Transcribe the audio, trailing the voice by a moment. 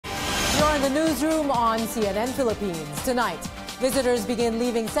You're in the newsroom on CNN Philippines. Tonight, visitors begin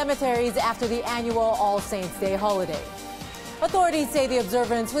leaving cemeteries after the annual All Saints' Day holiday. Authorities say the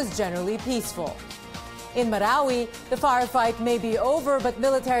observance was generally peaceful. In Marawi, the firefight may be over, but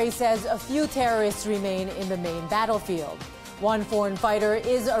military says a few terrorists remain in the main battlefield. One foreign fighter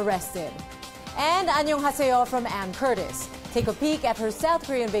is arrested. And annyeonghaseyo from Ann Curtis. Take a peek at her South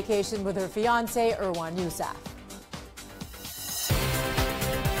Korean vacation with her fiancé, Erwan Yusaf.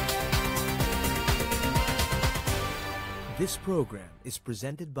 This program is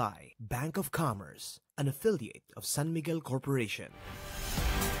presented by Bank of Commerce, an affiliate of San Miguel Corporation.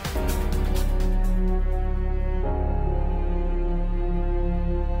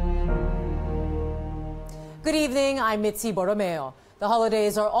 Good evening, I'm Mitzi Borromeo. The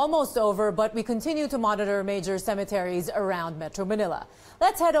holidays are almost over, but we continue to monitor major cemeteries around Metro Manila.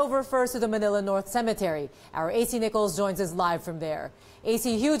 Let's head over first to the Manila North Cemetery. Our AC Nichols joins us live from there.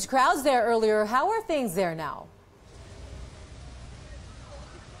 AC, huge crowds there earlier. How are things there now?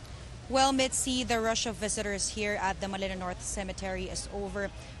 Well, Mitzi, the rush of visitors here at the Manila North Cemetery is over.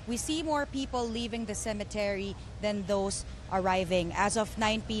 We see more people leaving the cemetery than those arriving. As of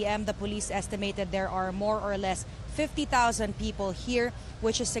 9 p.m., the police estimated there are more or less 50,000 people here,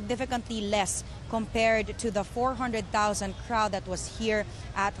 which is significantly less compared to the 400,000 crowd that was here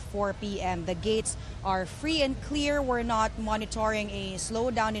at 4 p.m. The gates are free and clear. We're not monitoring a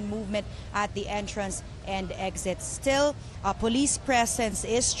slowdown in movement at the entrance and exit. Still, police presence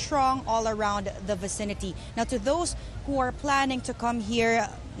is strong all around the vicinity. Now, to those who are planning to come here,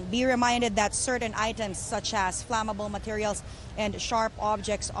 be reminded that certain items such as flammable materials and sharp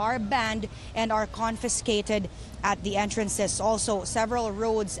objects are banned and are confiscated at the entrances. Also, several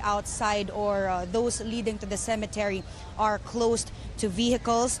roads outside or those leading to the cemetery are closed to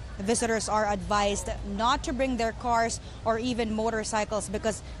vehicles. Visitors are advised not to bring their cars or even motorcycles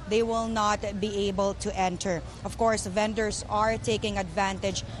because they will not be able to enter. Of course, vendors are taking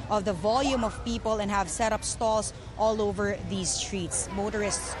advantage of the volume of people and have set up stalls all over these streets.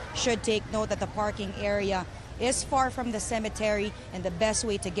 Motorists should take note that the parking area is far from the cemetery and the best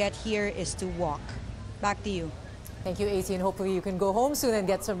way to get here is to walk. Back to you. Thank you, AC, and hopefully you can go home soon and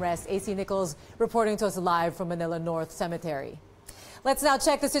get some rest. AC Nichols reporting to us live from Manila North Cemetery. Let's now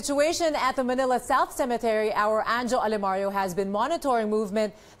check the situation at the Manila South Cemetery. Our Anjo Alimario has been monitoring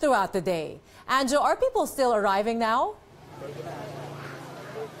movement throughout the day. Anjo, are people still arriving now?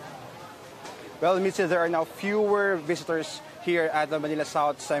 Well, Mitzi, there are now fewer visitors here at the Manila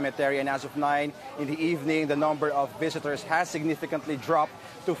South Cemetery, and as of 9 in the evening, the number of visitors has significantly dropped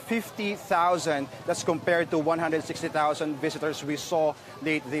to 50,000. That's compared to 160,000 visitors we saw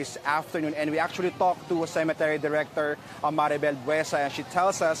late this afternoon. And we actually talked to a cemetery director, Maribel Buesa, and she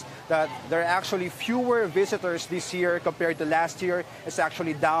tells us that there are actually fewer visitors this year compared to last year. It's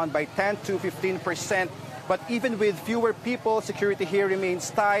actually down by 10 to 15%. But even with fewer people, security here remains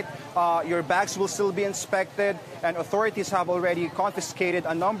tight. Your bags will still be inspected, and authorities have already confiscated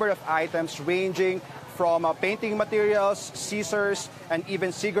a number of items ranging from painting materials, scissors, and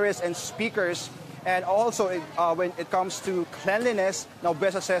even cigarettes and speakers. And also, when it comes to cleanliness, now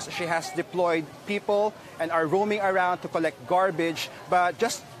Buesa says she has deployed people and are roaming around to collect garbage. But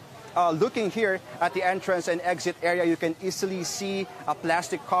just looking here at the entrance and exit area, you can easily see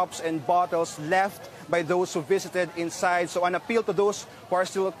plastic cups and bottles left by those who visited inside. So an appeal to those who are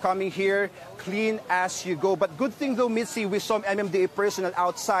still coming here, clean as you go. But good thing though, Mitzi, we saw MMDA personnel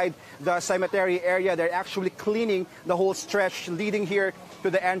outside the cemetery area. They're actually cleaning the whole stretch leading here to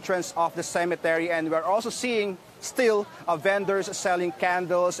the entrance of the cemetery. And we're also seeing still vendors selling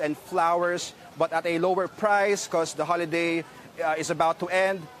candles and flowers, but at a lower price because the holiday is about to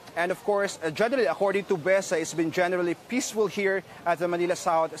end. And of course, generally, according to Buesa, it's been generally peaceful here at the Manila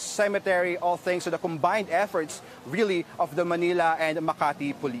South Cemetery, all thanks to the combined efforts, really, of the Manila and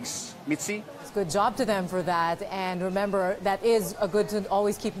Makati police. Mitzi? It's a good job to them for that. And remember, that is a good to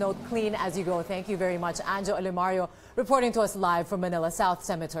always keep note clean as you go. Thank you very much, Anjo Alimario, reporting to us live from Manila South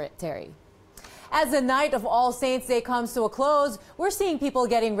Cemetery. As the night of All Saints' Day comes to a close, we're seeing people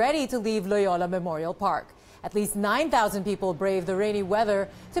getting ready to leave Loyola Memorial Park. At least 9,000 people braved the rainy weather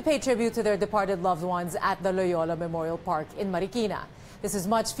to pay tribute to their departed loved ones at the Loyola Memorial Park in Marikina. This is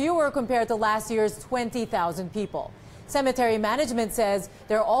much fewer compared to last year's 20,000 people. Cemetery management says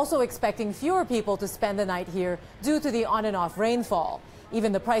they're also expecting fewer people to spend the night here due to the on and off rainfall.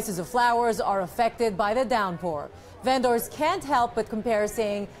 Even the prices of flowers are affected by the downpour. Vendors can't help but compare,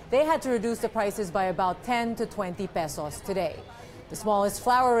 saying they had to reduce the prices by about 10 to 20 pesos today. The smallest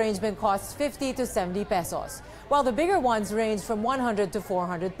flower arrangement costs 50 to 70 pesos, while the bigger ones range from 100 to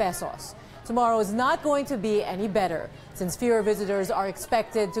 400 pesos. tomorrow is not going to be any better since fewer visitors are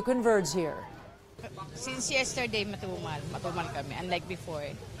expected to converge here. Since yesterday, matumal kami, unlike before.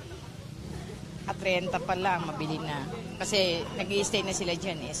 At renta pa lang, mabili na. Kasi nag-i-stay na sila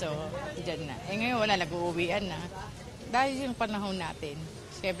dyan so dyan na. Ngayon wala, nag-uuwian na. Dahil yung panahon natin,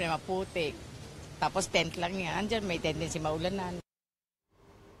 siyempre maputik. Tapos tent lang yan, dyan may tendency maulanan.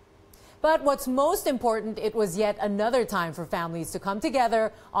 But what's most important, it was yet another time for families to come together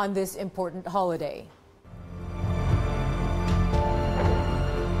on this important holiday.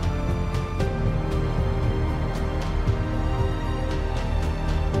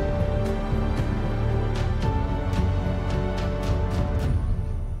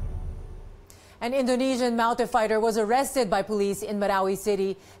 An Indonesian Maute fighter was arrested by police in Marawi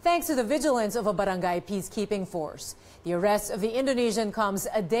City thanks to the vigilance of a barangay peacekeeping force. The arrest of the Indonesian comes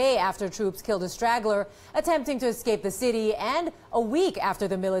a day after troops killed a straggler attempting to escape the city and a week after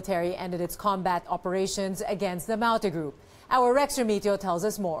the military ended its combat operations against the Maute group. Our Rex Remitio tells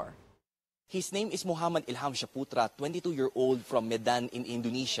us more. His name is Muhammad Ilham Shaputra, 22-year-old from Medan in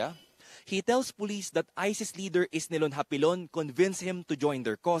Indonesia. He tells police that ISIS leader Isnilon Hapilon convinced him to join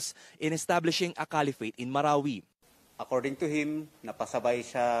their cause in establishing a caliphate in Marawi. According to him, napasabay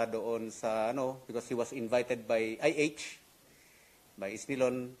siya doon sa because he was invited by IH, by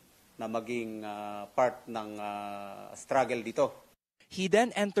Isnilon, na maging part ng struggle dito. He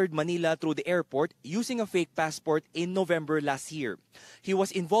then entered Manila through the airport using a fake passport in November last year. He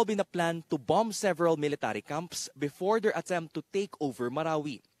was involved in a plan to bomb several military camps before their attempt to take over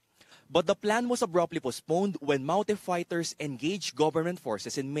Marawi. But the plan was abruptly postponed when Maute fighters engaged government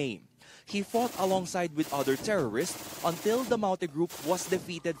forces in May. He fought alongside with other terrorists until the Maute group was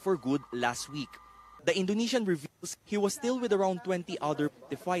defeated for good last week. The Indonesian reveals he was still with around 20 other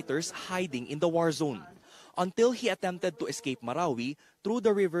fighters hiding in the war zone until he attempted to escape Marawi through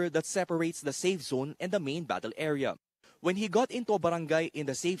the river that separates the safe zone and the main battle area. When he got into a barangay in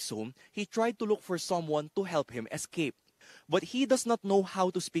the safe zone, he tried to look for someone to help him escape. But he does not know how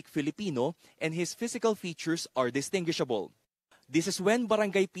to speak Filipino and his physical features are distinguishable. This is when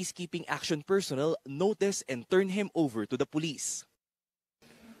barangay peacekeeping action personnel noticed and turned him over to the police.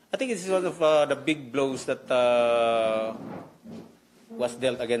 I think this is one of the big blows that was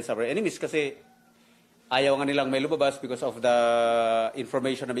dealt against our enemies kasi ayaw nga nilang may lumabas because of the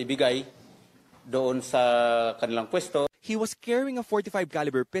information na bibigay doon sa kanilang pwesto. He was carrying a .45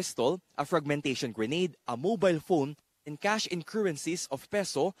 caliber pistol, a fragmentation grenade, a mobile phone, and cash in currencies of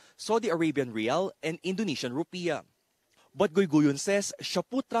peso, Saudi Arabian rial, and Indonesian rupiah. But Goygoyon says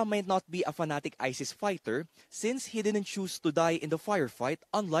Shaputra might not be a fanatic ISIS fighter since he didn't choose to die in the firefight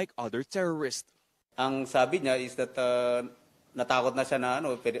unlike other terrorists. Ang sabi niya is that natakot na siya na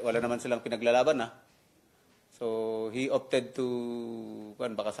wala naman silang pinaglalaban na. So he opted to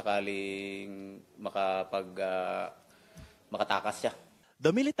baka sakaling makatakas siya. The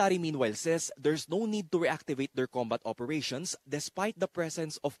military meanwhile says there's no need to reactivate their combat operations despite the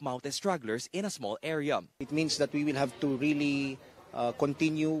presence of Maute stragglers in a small area. It means that we will have to really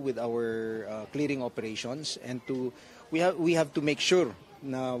continue with our clearing operations and we have to make sure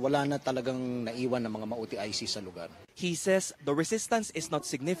na wala na talagang naiwan ng mga Maute ISIS sa lugar. He says the resistance is not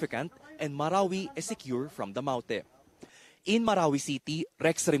significant and Marawi is secure from the Maute. In Marawi City,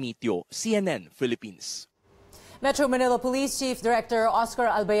 Rex Remitio, CNN, Philippines. Metro Manila Police Chief Director Oscar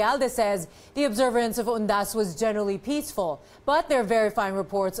Albayalde says the observance of Undas was generally peaceful, but they're verifying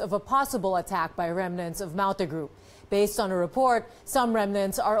reports of a possible attack by remnants of Maute Group. Based on a report, some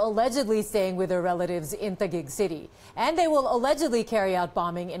remnants are allegedly staying with their relatives in Taguig City, and they will allegedly carry out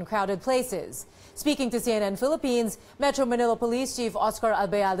bombing in crowded places. Speaking to CNN Philippines, Metro Manila Police Chief Oscar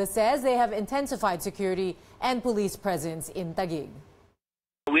Albayalde says they have intensified security and police presence in Taguig.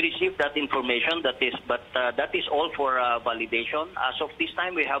 We received that information, that is all for validation. As of this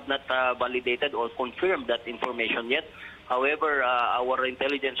time, we have not validated or confirmed that information yet. However, our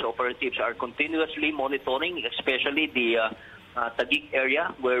intelligence operatives are continuously monitoring, especially the Taguig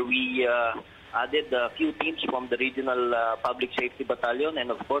area, where we added a few teams from the Regional Public Safety Battalion,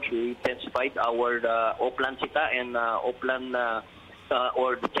 and of course, we intensified our Oplan Sita and Oplan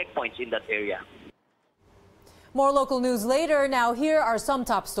or the checkpoints in that area. More local news later. Now here are some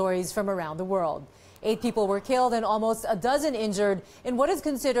top stories from around the world. 8 people were killed and almost a dozen injured in what is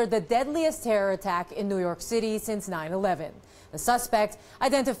considered the deadliest terror attack in New York City since 9/11. The suspect,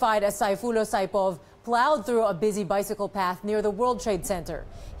 identified as Sayfulo Saipov, plowed through a busy bicycle path near the World Trade Center.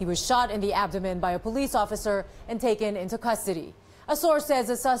 He was shot in the abdomen by a police officer and taken into custody. A source says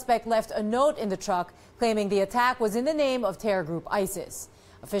the suspect left a note in the truck claiming the attack was in the name of terror group ISIS.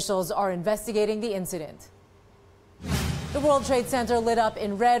 Officials are investigating the incident. The World Trade Center lit up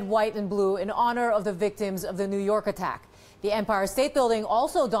in red, white, and blue in honor of the victims of the New York attack. The Empire State Building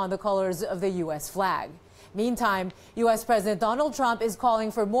also donned the colors of the U.S. flag. Meantime, U.S. President Donald Trump is calling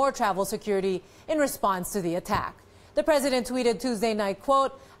for more travel security in response to the attack. The president tweeted Tuesday night,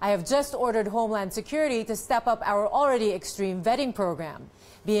 quote, "I have just ordered Homeland Security to step up our already extreme vetting program.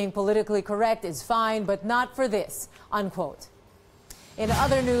 Being politically correct is fine, but not for this," unquote. In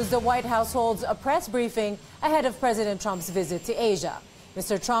other news, the White House holds a press briefing ahead of President Trump's visit to Asia.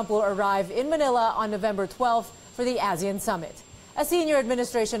 Mr. Trump will arrive in Manila on November 12th for the ASEAN summit. A senior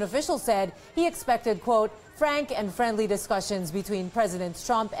administration official said he expected, quote, "frank and friendly discussions between Presidents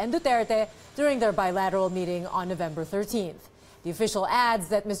Trump and Duterte during their bilateral meeting on November 13th. The official adds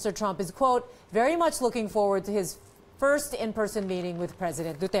that Mr. Trump is, quote, "very much looking forward to his first in-person meeting with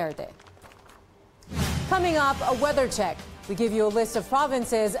President Duterte." Coming up, a weather check. We give you a list of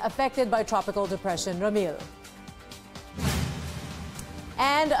provinces affected by Tropical Depression Ramil.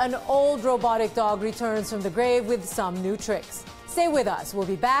 And an old robotic dog returns from the grave with some new tricks. Stay with us. We'll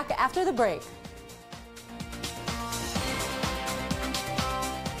be back after the break.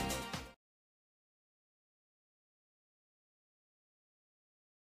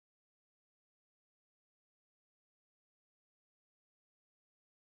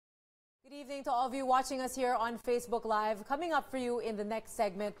 Good evening to all of you watching us here on Facebook Live. Coming up for you in the next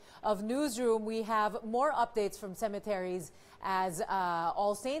segment of Newsroom, we have more updates from cemeteries as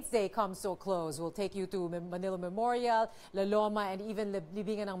All Saints Day comes to a close. We'll take you to Manila Memorial, La Loma, and even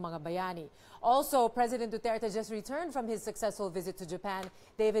Libingan ng mga bayani. Also, President Duterte just returned from his successful visit to Japan.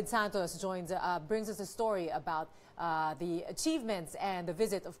 David Santos brings us a story about the achievements and the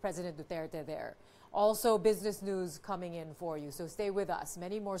visit of President Duterte there. Also, business news coming in for you, so stay with us.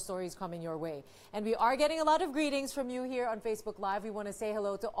 Many more stories coming your way. And we are getting a lot of greetings from you here on Facebook Live. We want to say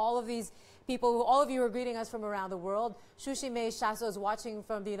hello to all of these people, all of you are greeting us from around the world. Shushime Shaso is watching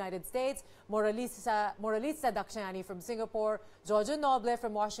from the United States. Moralisa Dakshiani from Singapore. Jojo Noble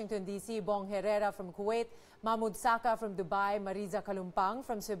from Washington, D.C. Bong Herrera from Kuwait. Mahmoud Saka from Dubai. Mariza Kalumpang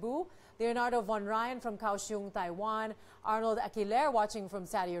from Cebu. Leonardo Von Ryan from Kaohsiung, Taiwan. Arnold Aquiler watching from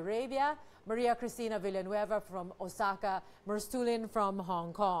Saudi Arabia. Maria Cristina Villanueva from Osaka. Merstulin from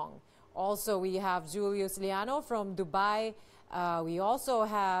Hong Kong. Also, we have Julius Liano from Dubai. We also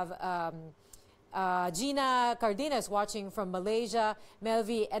have Gina Cardenas watching from Malaysia.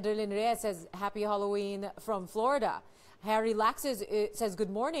 Melvi Ederlin Reyes says Happy Halloween from Florida. Harry Laxes says good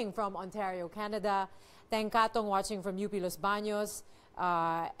morning from Ontario, Canada. Teng Katong watching from UP Los Baños.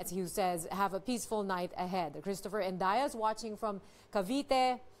 As he says, have a peaceful night ahead. Christopher Endayas watching from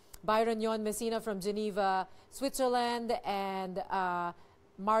Cavite. Byron Yon Messina from Geneva, Switzerland, and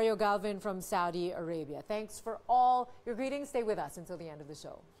Mario Galvin from Saudi Arabia. Thanks for all your greetings. Stay with us until the end of the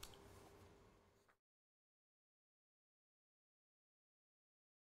show.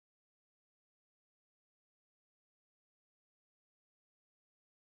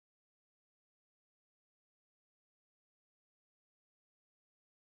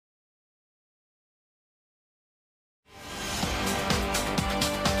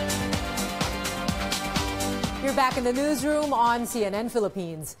 You're back in the newsroom on CNN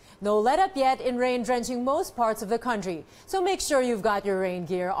Philippines. No let up yet in rain drenching most parts of the country, so make sure you've got your rain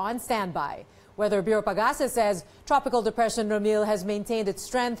gear on standby. Weather Bureau Pagasa says Tropical Depression Ramil has maintained its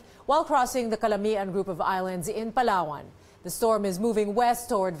strength while crossing the Calamian group of islands in Palawan. The storm is moving west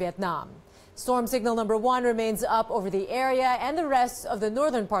toward Vietnam. Storm signal number 1 remains up over the area and the rest of the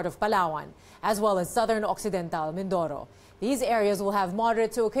northern part of Palawan, as well as southern Occidental Mindoro. These areas will have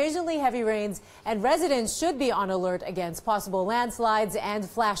moderate to occasionally heavy rains, and residents should be on alert against possible landslides and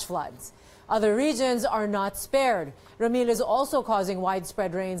flash floods. Other regions are not spared. Ramil is also causing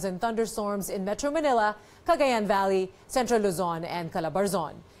widespread rains and thunderstorms in Metro Manila, Cagayan Valley, Central Luzon, and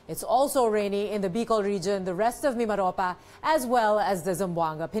Calabarzon. It's also rainy in the Bicol region, the rest of Mimaropa, as well as the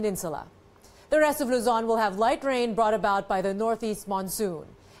Zamboanga Peninsula. The rest of Luzon will have light rain brought about by the northeast monsoon.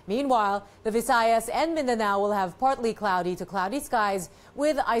 Meanwhile, the Visayas and Mindanao will have partly cloudy to cloudy skies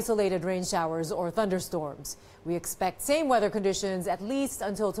with isolated rain showers or thunderstorms. We expect same weather conditions at least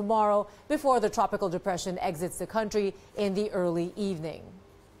until tomorrow before the tropical depression exits the country in the early evening.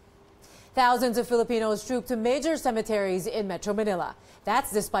 Thousands of Filipinos trooped to major cemeteries in Metro Manila.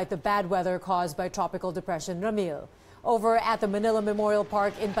 That's despite the bad weather caused by Tropical Depression Ramil. Over at the Manila Memorial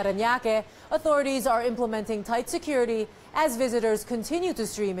Park in Parañaque, authorities are implementing tight security as visitors continue to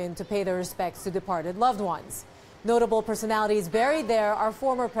stream in to pay their respects to departed loved ones. Notable personalities buried there are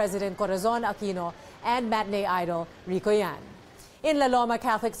former President Corazon Aquino and matinee idol Rico Yan. In La Loma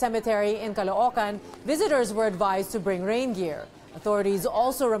Catholic Cemetery in Caloocan, visitors were advised to bring rain gear. Authorities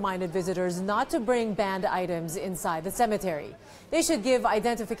also reminded visitors not to bring banned items inside the cemetery. They should give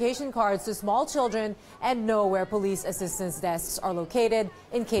identification cards to small children and know where police assistance desks are located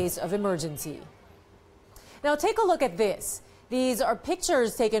in case of emergency. Now take a look at this. These are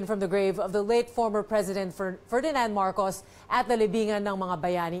pictures taken from the grave of the late former President Ferdinand Marcos at the Libingan ng mga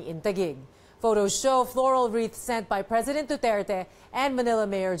Bayani in Taguig. Photos show floral wreaths sent by President Duterte and Manila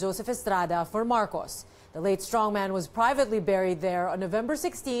Mayor Joseph Estrada for Marcos. The late strongman was privately buried there on November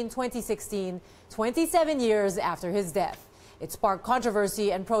 16, 2016, 27 years after his death. It sparked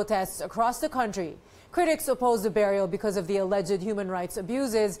controversy and protests across the country. Critics opposed the burial because of the alleged human rights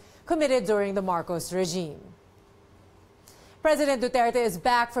abuses committed during the Marcos regime. President Duterte is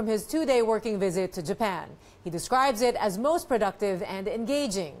back from his two-day working visit to Japan. He describes it as most productive and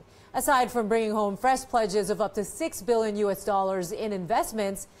engaging. Aside from bringing home fresh pledges of up to $6 billion in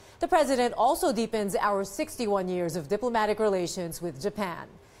investments, the president also deepens our 61 years of diplomatic relations with Japan.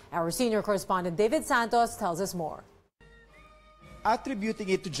 Our senior correspondent David Santos tells us more. Attributing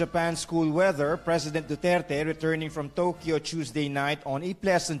it to Japan's cool weather, President Duterte, returning from Tokyo Tuesday night on a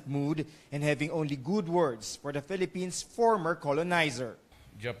pleasant mood and having only good words for the Philippines' former colonizer.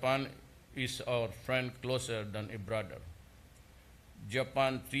 Japan is our friend closer than a brother.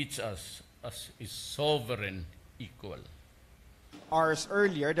 Japan treats us as a sovereign equal. Hours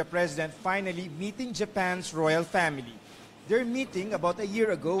earlier, the president finally meeting Japan's royal family. Their meeting about a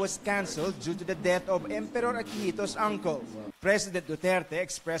year ago was cancelled due to the death of Emperor Akihito's uncle. President Duterte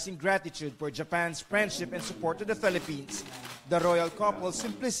expressing gratitude for Japan's friendship and support to the Philippines. The royal couple's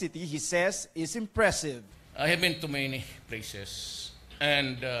simplicity, he says, is impressive. I have been to many places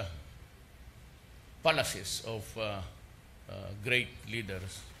and palaces of great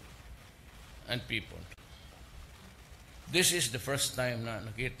leaders and people. This is the first time na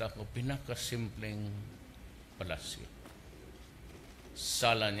nakita ko pinakasimpleng palasyo.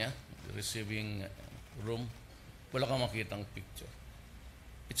 Sala niya, the receiving room, wala kang makitang picture.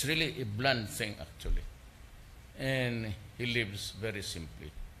 It's really a bland thing actually. And he lives very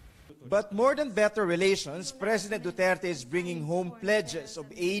simply. But more than better relations, President Duterte is bringing home pledges of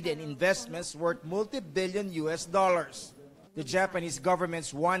aid and investments worth multi-billion US dollars. The Japanese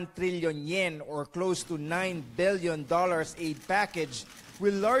government's 1 trillion yen or close to $9 billion aid package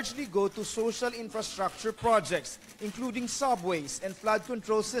will largely go to social infrastructure projects, including subways and flood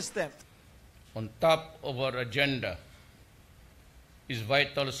control systems. On top of our agenda is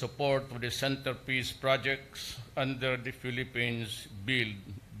vital support for the centerpiece projects under the Philippines Build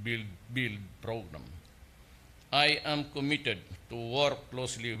program. I am committed to work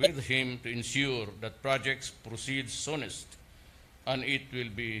closely with him to ensure that projects proceed soonest, and it will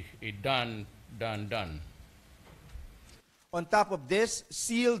be a done. On top of this,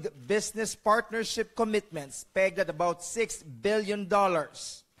 sealed business partnership commitments pegged at about $6 billion.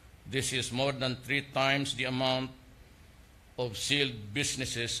 This is more than 3 times the amount of sealed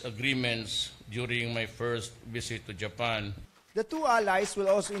businesses agreements during my first visit to Japan. The two allies will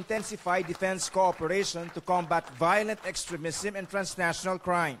also intensify defense cooperation to combat violent extremism and transnational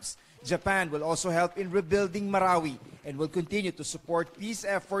crimes. Japan will also help in rebuilding Marawi and will continue to support peace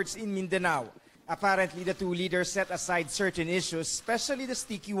efforts in Mindanao. Apparently, the two leaders set aside certain issues, especially the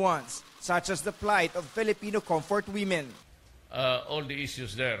sticky ones, such as the plight of Filipino comfort women. All the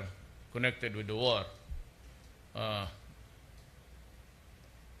issues there connected with the war are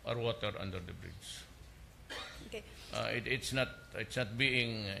water under the bridge. Okay. It's not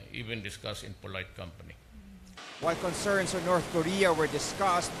being even discussed in polite company. While concerns on North Korea were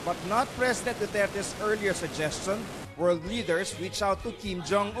discussed, but not President Duterte's earlier suggestion, world leaders reached out to Kim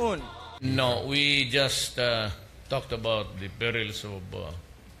Jong-un. No, we just talked about the perils of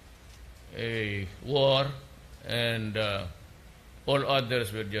a war, and all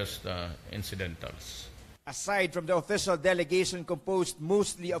others were just incidentals. Aside from the official delegation composed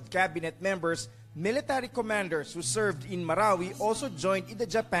mostly of cabinet members, military commanders who served in Marawi also joined in the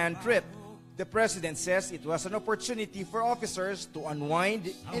Japan trip. The president says it was an opportunity for officers to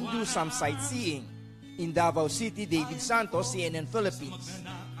unwind and do some sightseeing. In Davao City, David Santos, CNN Philippines.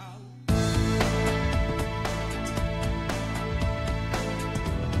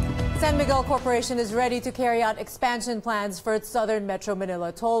 San Miguel Corporation is ready to carry out expansion plans for its southern Metro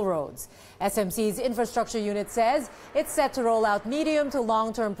Manila toll roads. SMC's infrastructure unit says it's set to roll out medium to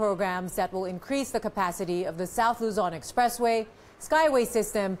long-term programs that will increase the capacity of the South Luzon Expressway, Skyway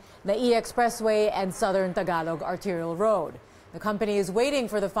System, the E-Expressway, and Southern Tagalog Arterial Road. The company is waiting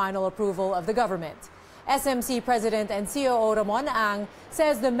for the final approval of the government. SMC President and COO Ramon Ang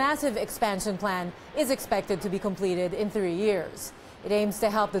says the massive expansion plan is expected to be completed in 3 years. It aims to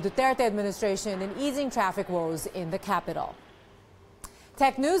help the Duterte administration in easing traffic woes in the capital.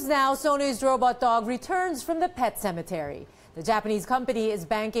 Tech news now. Sony's robot dog returns from the pet cemetery. The Japanese company is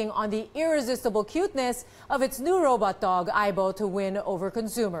banking on the irresistible cuteness of its new robot dog, Aibo, to win over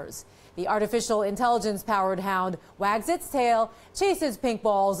consumers. The artificial intelligence-powered hound wags its tail, chases pink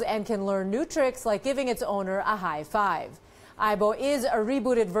balls, and can learn new tricks like giving its owner a high five. Aibo is a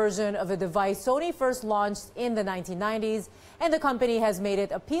rebooted version of a device Sony first launched in the 1990s, and the company has made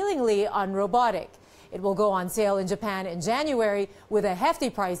it appealingly unrobotic. It will go on sale in Japan in January with a hefty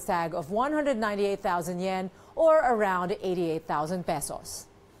price tag of 198,000 yen or around 88,000 pesos.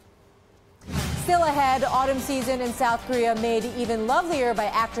 Still ahead, autumn season in South Korea made even lovelier by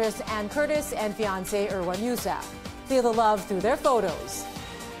actress Ann Curtis and fiancé Erwan Yusa. Feel the love through their photos.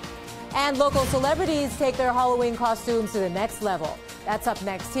 And local celebrities take their Halloween costumes to the next level. That's up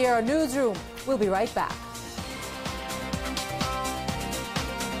next here on Newsroom. We'll be right back.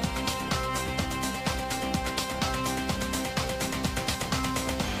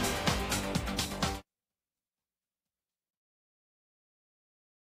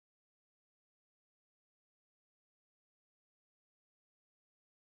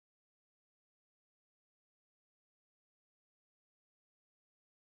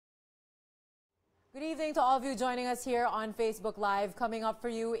 Good evening to all of you joining us here on Facebook Live. Coming up for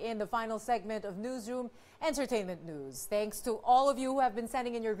you in the final segment of Newsroom, entertainment news. Thanks to all of you who have been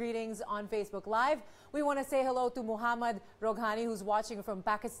sending in your greetings on Facebook Live. We want to say hello to Muhammad Roghani, who's watching from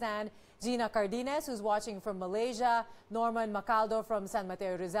Pakistan, Gina Cardines, who's watching from Malaysia, Norman Macaldo from San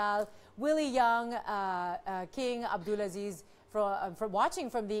Mateo Rizal, Willie Young, King Abdulaziz from watching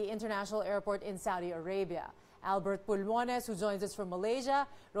from the International Airport in Saudi Arabia. Albert Pulmones, who joins us from Malaysia,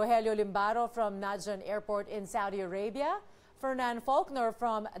 Rogelio Limbaro from Najran Airport in Saudi Arabia, Fernan Faulkner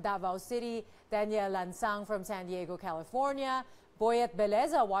from Davao City, Daniel Lansang from San Diego, California, Boyet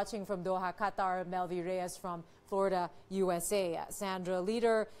Beleza watching from Doha, Qatar, Melvi Reyes from Florida, USA. Sandra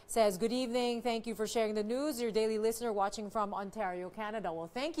Leader says, good evening. Thank you for sharing the news. Your daily listener watching from Ontario, Canada.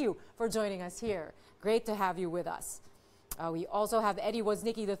 Well, thank you for joining us here. Great to have you with us. We also have Eddie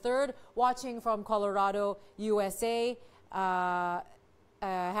Woznicki III watching from Colorado, USA.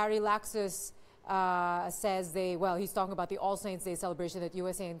 Harry Laxus says he's talking about the All Saints Day celebration that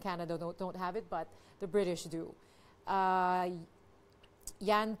USA and Canada don't have it, but the British do. Yan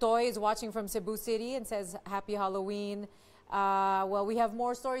Toy is watching from Cebu City and says, Happy Halloween. Well, we have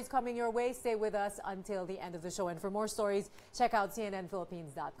more stories coming your way. Stay with us until the end of the show. And for more stories, check out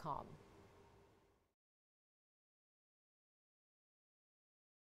cnnphilippines.com.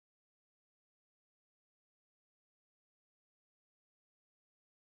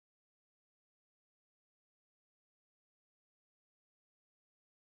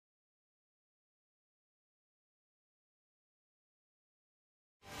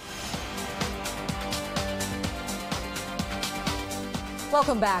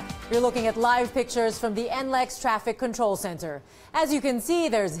 Welcome back. You're looking at live pictures from the NLEX Traffic Control Center. As you can see,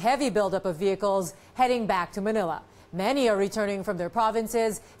 there's heavy buildup of vehicles heading back to Manila. Many are returning from their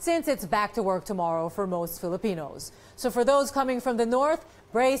provinces since it's back to work tomorrow for most Filipinos. So for those coming from the north,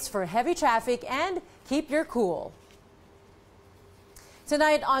 brace for heavy traffic and keep your cool.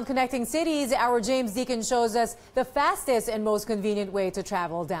 Tonight on Connecting Cities, our James Deacon shows us the fastest and most convenient way to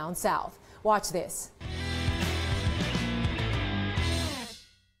travel down south. Watch this.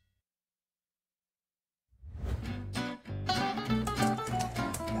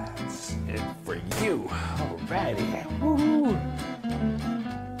 For you. Alrighty. Woo.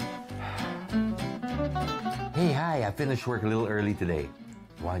 Hey, hi. I finished work a little early today.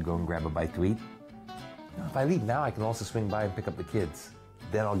 You want to go and grab a bite to eat? No, if I leave now, I can also swing by and pick up the kids.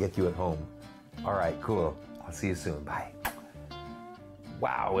 Then I'll get you at home. All right, cool. I'll see you soon. Bye.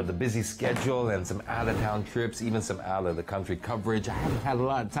 Wow, with a busy schedule and some out-of-town trips, even some out-of-the-country coverage, I haven't had a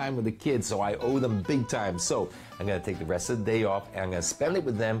lot of time with the kids, so I owe them big time. So I'm going to take the rest of the day off, and I'm going to spend it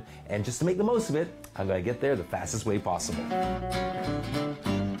with them. And just to make the most of it, I'm going to get there the fastest way possible.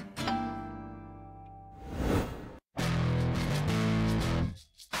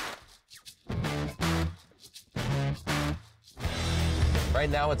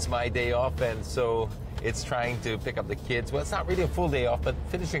 Right now, it's my day off, and so it's trying to pick up the kids. Well, it's not really a full day off, but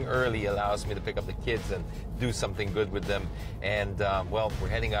finishing early allows me to pick up the kids and do something good with them. And, well, we're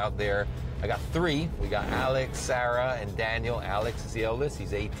heading out there. I got three. We got Alex, Sarah, and Daniel. Alex is the eldest.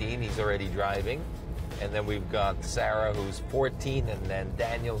 He's 18. He's already driving. And then we've got Sarah, who's 14, and then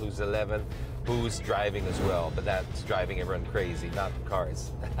Daniel, who's 11, who's driving as well. But that's driving everyone crazy, not the cars.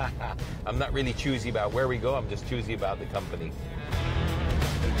 I'm not really choosy about where we go. I'm just choosy about the company.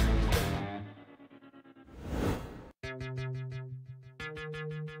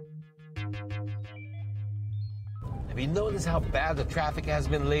 Have you noticed how bad the traffic has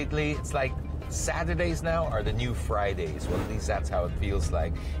been lately? It's like Saturdays now are the new Fridays. Well, at least that's how it feels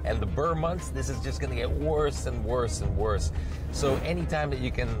like. And the Burr months, this is just going to get worse and worse and worse. So anytime that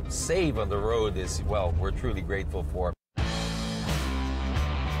you can save on the road is, well, we're truly grateful for.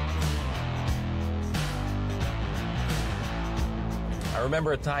 I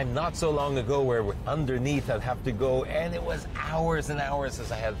remember a time not so long ago where underneath I'd have to go, and it was hours and hours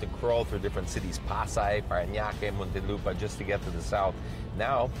as I had to crawl through different cities, Pasay, Parañaque, Muntinlupa, just to get to the south.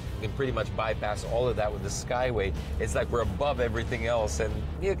 Now, you can pretty much bypass all of that with the Skyway. It's like we're above everything else, and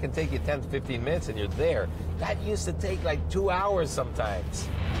it can take you 10 to 15 minutes and you're there. That used to take like 2 hours sometimes.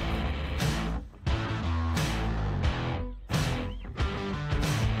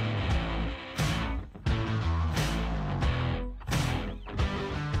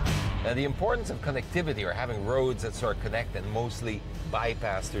 Now, the importance of connectivity, or having roads that sort of connect and mostly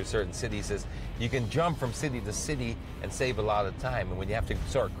bypass through certain cities, is you can jump from city to city and save a lot of time. And when you have to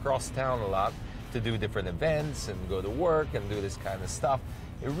sort of cross town a lot to do different events and go to work and do this kind of stuff,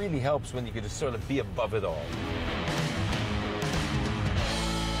 it really helps when you can just sort of be above it all.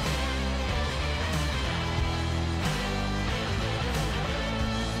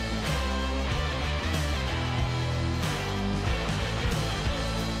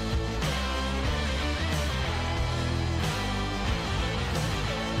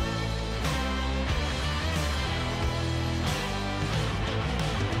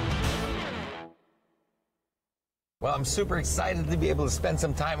 Well, I'm super excited to be able to spend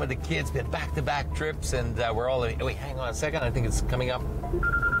some time with the kids. Been back-to-back trips, and we're all... Wait, hang on a second. I think it's coming up.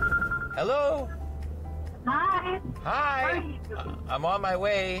 Hello? Hi. Hi. I'm on my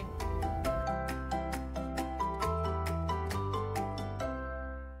way.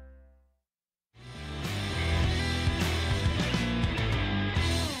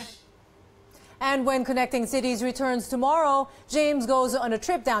 And when Connecting Cities returns tomorrow, James goes on a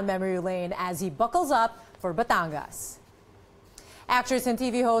trip down memory lane as he buckles up for Batangas. Actress and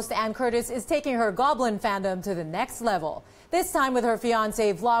TV host Ann Curtis is taking her Goblin fandom to the next level, this time with her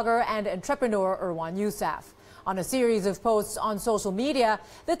fiancé, vlogger and entrepreneur Erwan Youssef. On a series of posts on social media,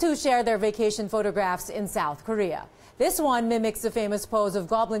 the two share their vacation photographs in South Korea. This one mimics the famous pose of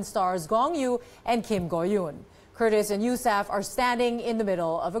Goblin stars Gong Yoo and Kim Go-yoon. Curtis and Youssef are standing in the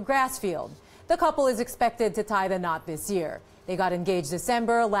middle of a grass field. The couple is expected to tie the knot this year. They got engaged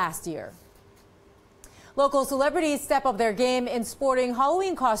December last year. Local celebrities step up their game in sporting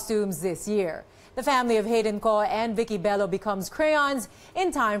Halloween costumes this year. The family of Hayden Ko and Vicky Bello becomes crayons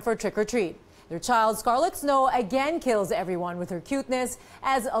in time for trick-or-treat. Their child Scarlet Snow again kills everyone with her cuteness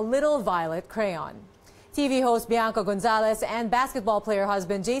as a little violet crayon. TV host Bianca Gonzalez and basketball player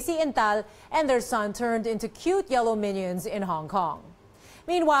husband JC Intal and their son turned into cute yellow minions in Hong Kong.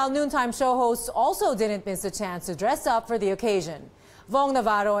 Meanwhile, noontime show hosts also didn't miss a chance to dress up for the occasion. Vong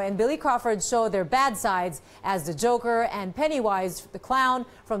Navarro and Billy Crawford show their bad sides as the Joker and Pennywise the Clown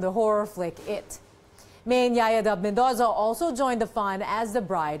from the horror flick It. Main Yaya Dub Mendoza also joined the fun as the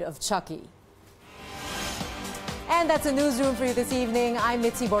bride of Chucky. And that's a newsroom for you this evening. I'm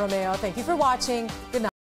Mitzi Borromeo. Thank you for watching. Good night.